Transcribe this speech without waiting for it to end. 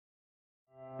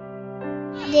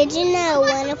Did you know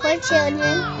one of our children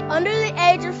under the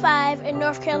age of 5 in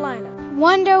North Carolina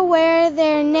wonder where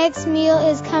their next meal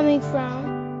is coming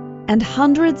from? And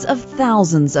hundreds of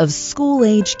thousands of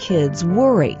school-age kids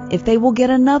worry if they will get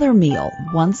another meal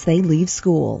once they leave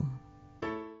school.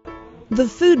 The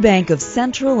Food Bank of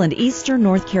Central and Eastern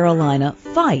North Carolina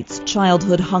fights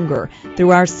childhood hunger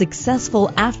through our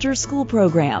successful after-school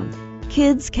program,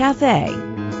 Kids Cafe.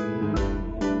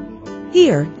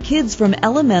 Here, kids from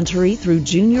elementary through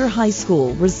junior high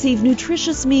school receive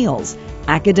nutritious meals,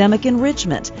 academic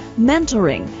enrichment,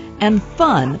 mentoring, and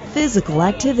fun physical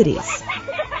activities.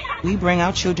 We bring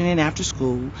our children in after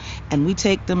school and we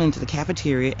take them into the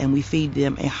cafeteria and we feed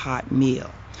them a hot meal.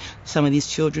 Some of these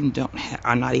children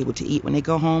are not able to eat when they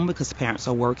go home because the parents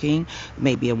are working,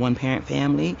 maybe a one-parent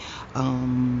family,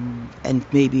 and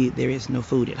maybe there is no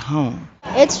food at home.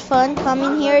 It's fun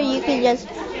coming here. You can eat,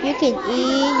 you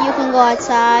can go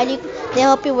outside, they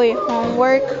help you with your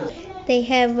homework. They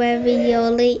have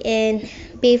ravioli and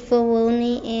beef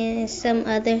bologna and some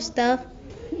other stuff.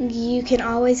 You can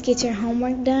always get your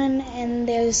homework done, and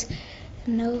there's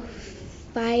no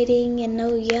fighting and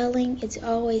no yelling. It's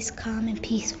always calm and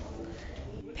peaceful.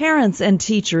 Parents and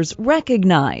teachers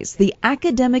recognize the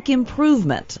academic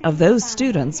improvement of those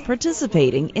students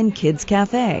participating in Kids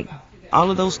Cafe.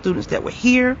 All of those students that were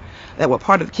here, that were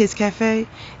part of the Kids Cafe,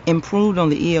 improved on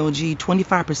the ELG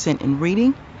 25% in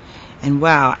reading, and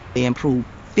wow, they improved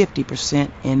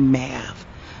 50% in math,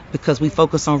 because we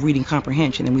focus on reading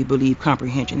comprehension, and we believe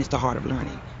comprehension is the heart of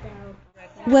learning.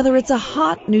 Whether it's a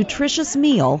hot, nutritious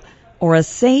meal or a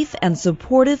safe and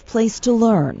supportive place to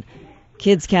learn,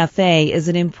 Kids Cafe is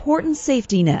an important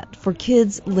safety net for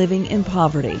kids living in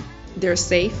poverty. They're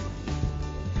safe.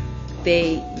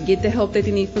 They get the help that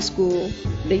they need for school.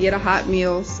 They get a hot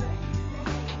meals.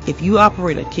 If you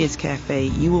operate a Kids Cafe,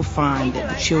 you will find that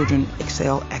the children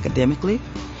excel academically,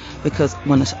 because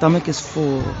when the stomach is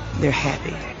full, they're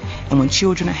happy. And when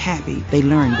children are happy, they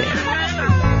learn better.